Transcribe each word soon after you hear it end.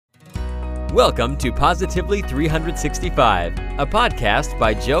Welcome to Positively 365, a podcast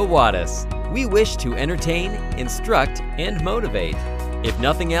by Joe Wattis. We wish to entertain, instruct, and motivate. If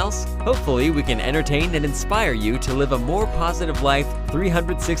nothing else, hopefully we can entertain and inspire you to live a more positive life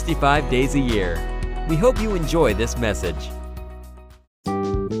 365 days a year. We hope you enjoy this message.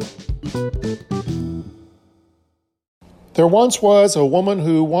 There once was a woman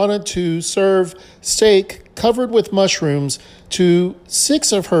who wanted to serve steak covered with mushrooms to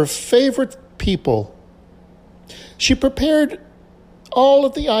 6 of her favorite people. She prepared all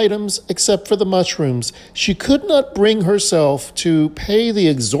of the items except for the mushrooms. She could not bring herself to pay the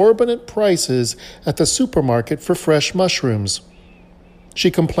exorbitant prices at the supermarket for fresh mushrooms. She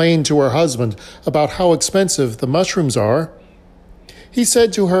complained to her husband about how expensive the mushrooms are. He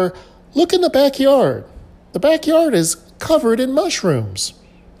said to her, "Look in the backyard. The backyard is covered in mushrooms.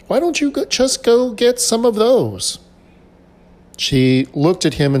 Why don't you just go get some of those?" She looked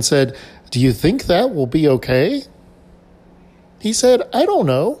at him and said, "Do you think that will be okay?" He said, "I don't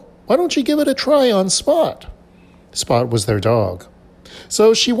know. Why don't you give it a try on Spot?" Spot was their dog.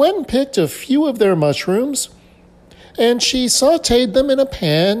 So she went and picked a few of their mushrooms, and she sautéed them in a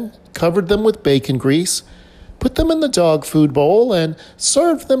pan, covered them with bacon grease, put them in the dog food bowl, and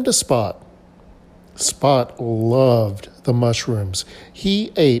served them to Spot. Spot loved the mushrooms.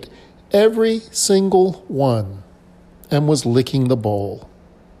 He ate every single one and was licking the bowl.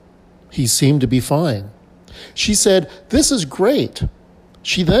 He seemed to be fine. She said, "This is great."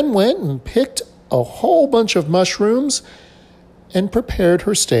 She then went and picked a whole bunch of mushrooms and prepared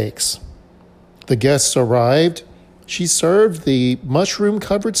her steaks. The guests arrived. She served the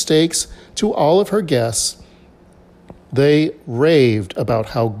mushroom-covered steaks to all of her guests. They raved about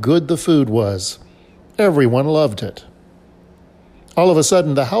how good the food was. Everyone loved it. All of a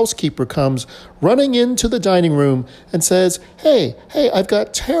sudden, the housekeeper comes running into the dining room and says, Hey, I've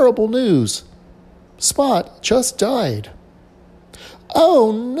got terrible news. Spot just died."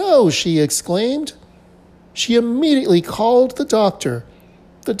 "Oh, no," she exclaimed. She immediately called the doctor.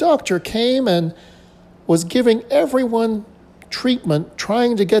 The doctor came and was giving everyone treatment,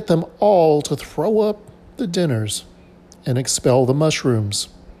 trying to get them all to throw up the dinners and expel the mushrooms.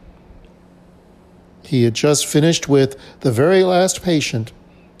 He had just finished with the very last patient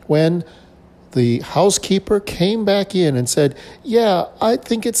when the housekeeper came back in and said, "Yeah, I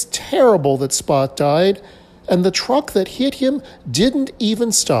think it's terrible that Spot died, and the truck that hit him didn't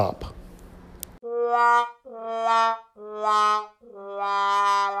even stop."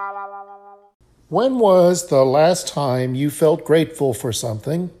 When was the last time you felt grateful for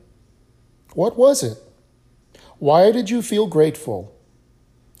something? What was it? Why did you feel grateful?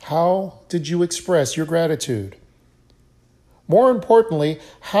 How did you express your gratitude? More importantly,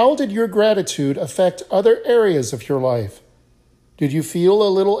 how did your gratitude affect other areas of your life? Did you feel a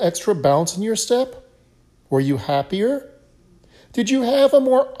little extra bounce in your step? Were you happier? Did you have a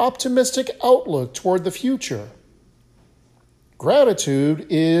more optimistic outlook toward the future? Gratitude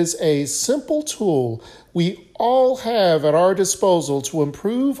is a simple tool we all have at our disposal to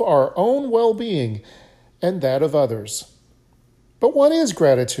improve our own well-being and that of others. But what is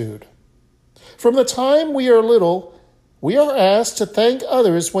gratitude? From the time we are little, we are asked to thank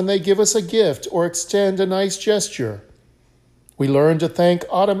others when they give us a gift or extend a nice gesture. We learn to thank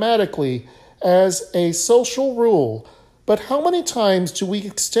automatically as a social rule, but how many times do we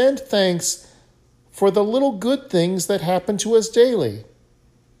extend thanks for the little good things that happen to us daily?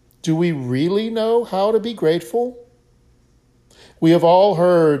 Do we really know how to be grateful? We have all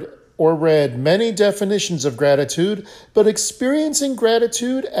heard or read many definitions of gratitude, but experiencing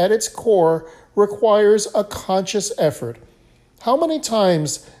gratitude at its core requires a conscious effort. How many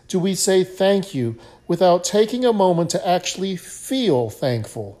times do we say thank you without taking a moment to actually feel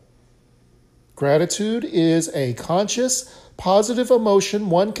thankful? Gratitude is a conscious, positive emotion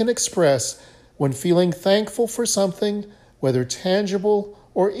one can express when feeling thankful for something, whether tangible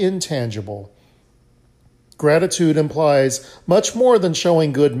or intangible. Gratitude implies much more than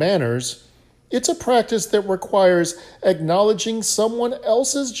showing good manners. It's a practice that requires acknowledging someone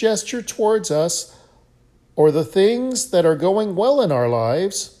else's gesture towards us, or the things that are going well in our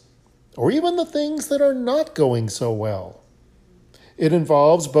lives, or even the things that are not going so well. It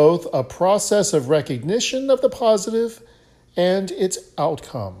involves both a process of recognition of the positive and its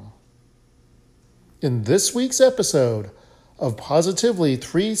outcome. In this week's episode of Positively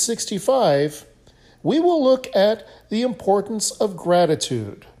 365, we will look at the importance of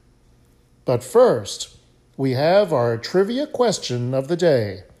gratitude. But first, we have our trivia question of the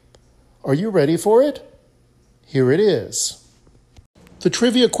day. Are you ready for it? Here it is. The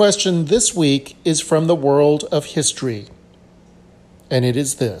trivia question this week is from the world of history, and it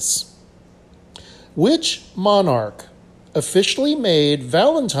is this. Which monarch officially made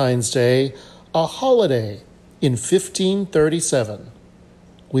Valentine's Day a holiday in 1537?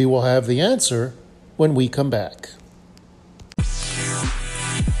 We will have the answer when we come back.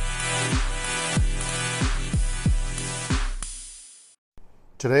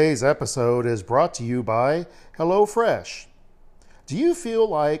 Today's episode is brought to you by HelloFresh. Do you feel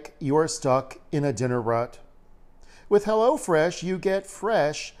like you're stuck in a dinner rut? With HelloFresh, you get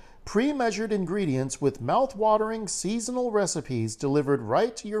fresh, pre-measured ingredients with mouth-watering seasonal recipes delivered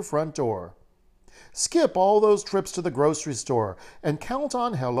right to your front door. Skip all those trips to the grocery store and count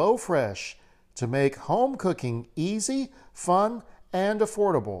on HelloFresh to make home cooking easy, fun, and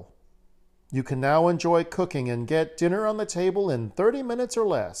affordable. You can now enjoy cooking and get dinner on the table in 30 minutes or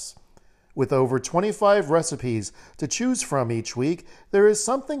less. With over 25 recipes to choose from each week, there is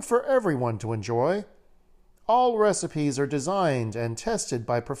something for everyone to enjoy. All recipes are designed and tested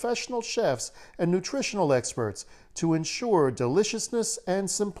by professional chefs and nutritional experts to ensure deliciousness and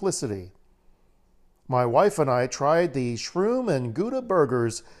simplicity. My wife and I tried the Shroom and Gouda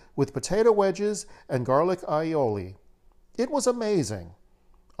burgers with potato wedges and garlic aioli. It was amazing.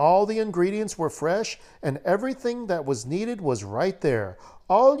 All the ingredients were fresh and everything that was needed was right there.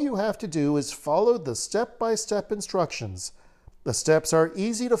 All you have to do is follow the step-by-step instructions. The steps are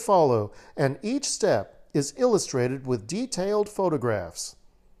easy to follow, and each step is illustrated with detailed photographs.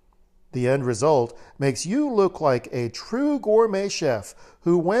 The end result makes you look like a true gourmet chef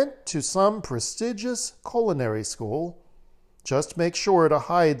who went to some prestigious culinary school. Just make sure to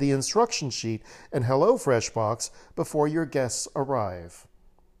hide the instruction sheet and HelloFresh box before your guests arrive.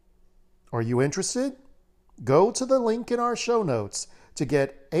 Are you interested? Go to the link in our show notes to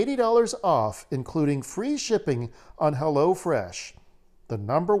get $80 off, including free shipping on HelloFresh, the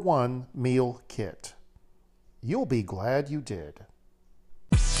 #1 meal kit. You'll be glad you did.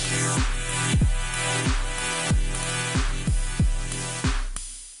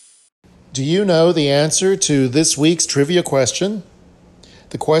 Do you know the answer to this week's trivia question?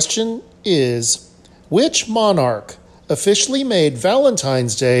 The question is, which monarch officially made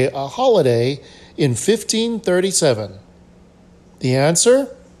Valentine's Day a holiday in 1537? The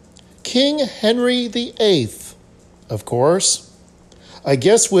answer? King Henry VIII, of course. I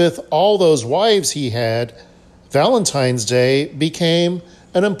guess with all those wives he had, Valentine's Day became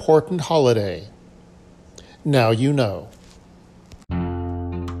an important holiday. Now you know.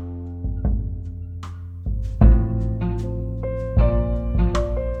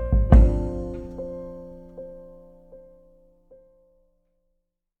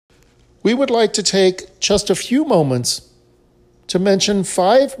 We would like to take just a few moments to mention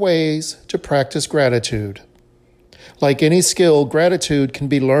 5 ways to practice gratitude. Like any skill, gratitude can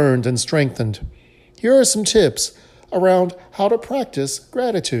be learned and strengthened. Here are some tips around how to practice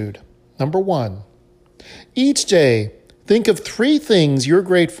gratitude. 1, each day, think of 3 things you're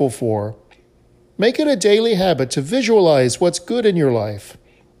grateful for. Make it a daily habit to visualize what's good in your life.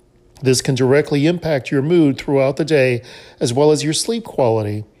 This can directly impact your mood throughout the day, as well as your sleep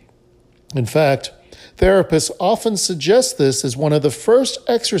quality. In fact, therapists often suggest this as one of the first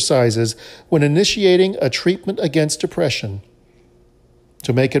exercises when initiating a treatment against depression.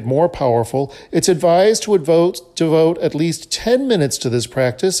 To make it more powerful, it's advised to devote at least 10 minutes to this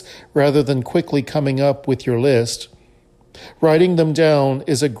practice rather than quickly coming up with your list. Writing them down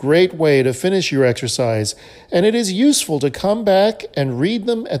is a great way to finish your exercise, and it is useful to come back and read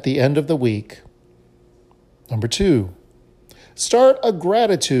them at the end of the week. 2, start a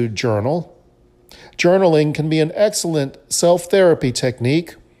gratitude journal. Journaling can be an excellent self-therapy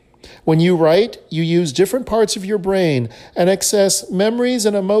technique. When you write, you use different parts of your brain and access memories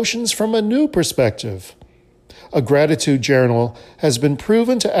and emotions from a new perspective. A gratitude journal has been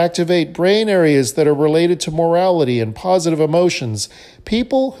proven to activate brain areas that are related to morality and positive emotions.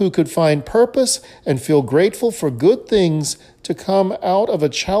 People who could find purpose and feel grateful for good things to come out of a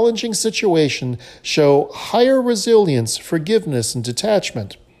challenging situation show higher resilience, forgiveness, and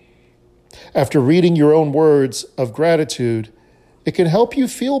detachment. After reading your own words of gratitude, it can help you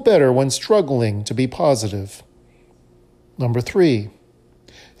feel better when struggling to be positive. 3,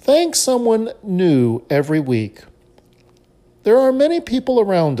 thank someone new every week. There are many people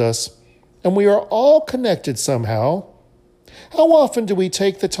around us, and we are all connected somehow. How often do we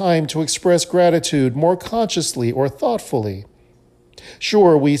take the time to express gratitude more consciously or thoughtfully?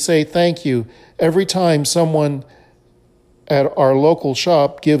 Sure, we say thank you every time someone at our local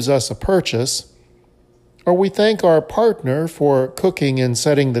shop gives us a purchase, or we thank our partner for cooking and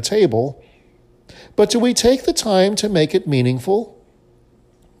setting the table. But do we take the time to make it meaningful?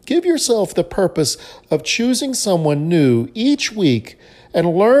 Give yourself the purpose of choosing someone new each week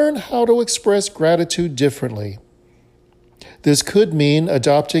and learn how to express gratitude differently. This could mean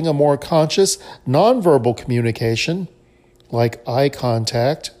adopting a more conscious, nonverbal communication, like eye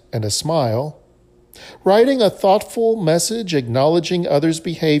contact and a smile, writing a thoughtful message acknowledging others'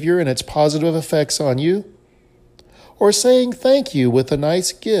 behavior and its positive effects on you, or saying thank you with a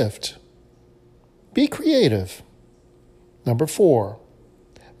nice gift. Be creative. Number 4,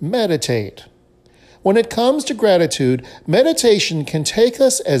 meditate. When it comes to gratitude, meditation can take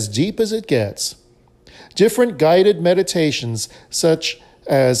us as deep as it gets. Different guided meditations, such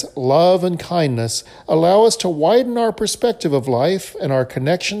as love and kindness, allow us to widen our perspective of life and our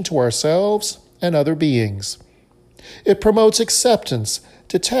connection to ourselves and other beings. It promotes acceptance,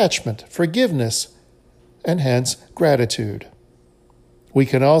 detachment, forgiveness, and hence gratitude. We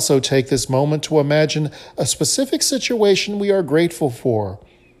can also take this moment to imagine a specific situation we are grateful for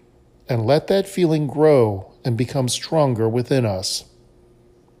and let that feeling grow and become stronger within us.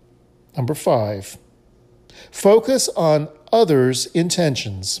 Number 5, focus on others'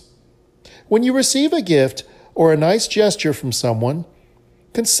 intentions. When you receive a gift or a nice gesture from someone,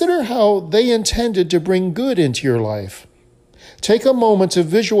 consider how they intended to bring good into your life. Take a moment to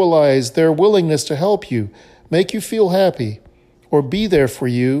visualize their willingness to help you, make you feel happy, or be there for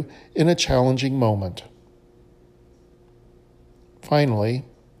you in a challenging moment. Finally,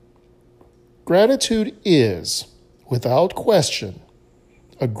 gratitude is, without question,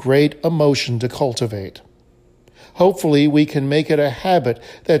 a great emotion to cultivate. Hopefully, we can make it a habit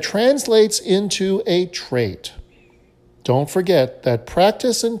that translates into a trait. Don't forget that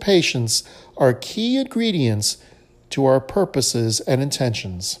practice and patience are key ingredients to our purposes and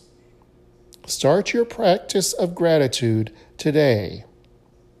intentions. Start your practice of gratitude today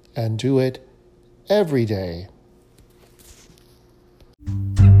and do it every day.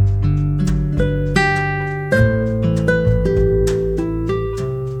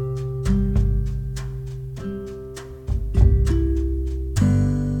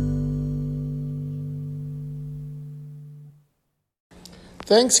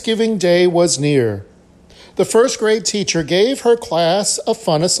 Thanksgiving Day was near. The first grade teacher gave her class a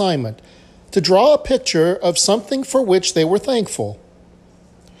fun assignment to draw a picture of something for which they were thankful.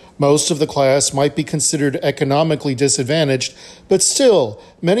 Most of the class might be considered economically disadvantaged, but still,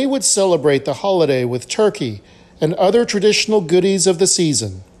 many would celebrate the holiday with turkey and other traditional goodies of the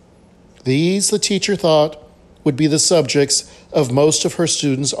season. These, the teacher thought, would be the subjects of most of her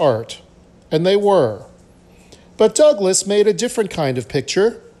students' art, and they were. But Douglas made a different kind of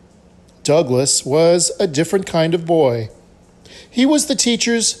picture. Douglas was a different kind of boy. He was the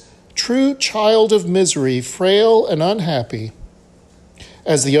teacher's true child of misery, frail and unhappy.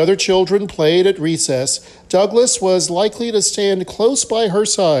 As the other children played at recess, Douglas was likely to stand close by her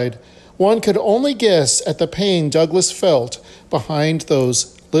side. One could only guess at the pain Douglas felt behind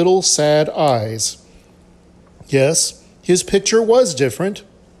those little sad eyes. Yes, his picture was different.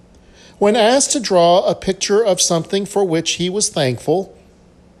 When asked to draw a picture of something for which he was thankful,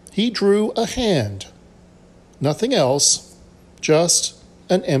 he drew a hand. Nothing else, just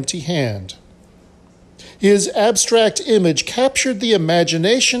an empty hand. His abstract image captured the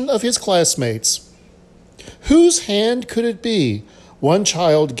imagination of his classmates. Whose hand could it be? One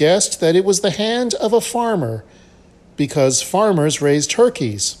child guessed that it was the hand of a farmer, because farmers raise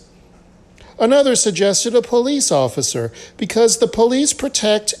turkeys. Another suggested a police officer, because the police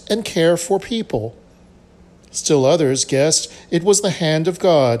protect and care for people. Still others guessed it was the hand of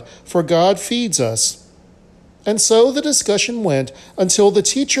God, for God feeds us. And so the discussion went until the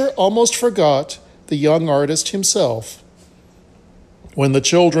teacher almost forgot the young artist himself. When the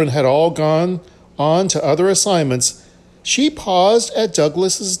children had all gone on to other assignments, she paused at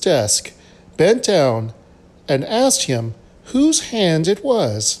Douglas's desk, bent down, and asked him whose hand it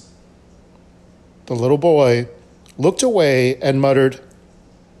was. The little boy looked away and muttered,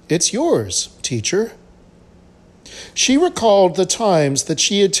 "It's yours, teacher." She recalled the times that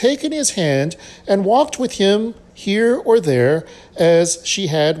she had taken his hand and walked with him here or there, as she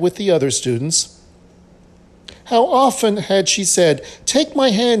had with the other students. How often had she said, "Take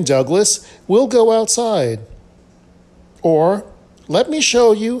my hand, Douglas, we'll go outside." Or, "Let me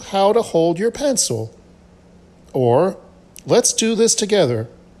show you how to hold your pencil." Or, "Let's do this together."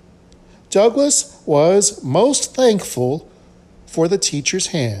 Douglas was most thankful for the teacher's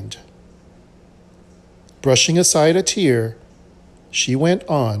hand. Brushing aside a tear, she went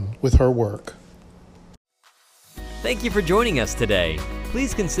on with her work. Thank you for joining us today.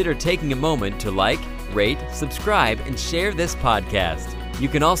 Please consider taking a moment to like, rate, subscribe, and share this podcast. You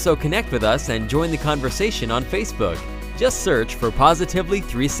can also connect with us and join the conversation on Facebook. Just search for Positively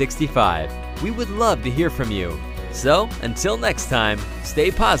 365. We would love to hear from you. So, until next time,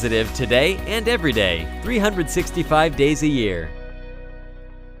 stay positive today and every day, 365 days a year.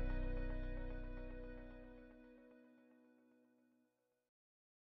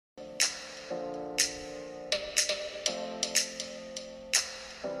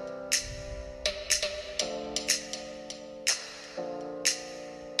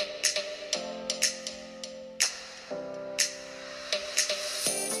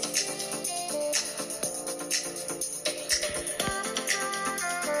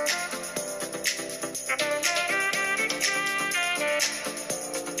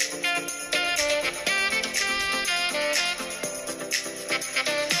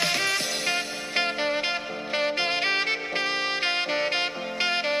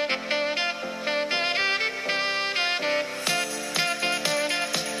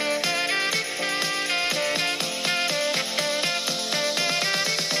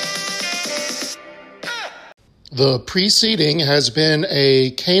 The preceding has been a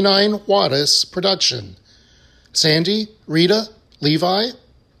Canine Wattis production. Sandy, Rita, Levi,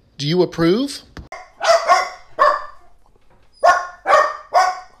 do you approve?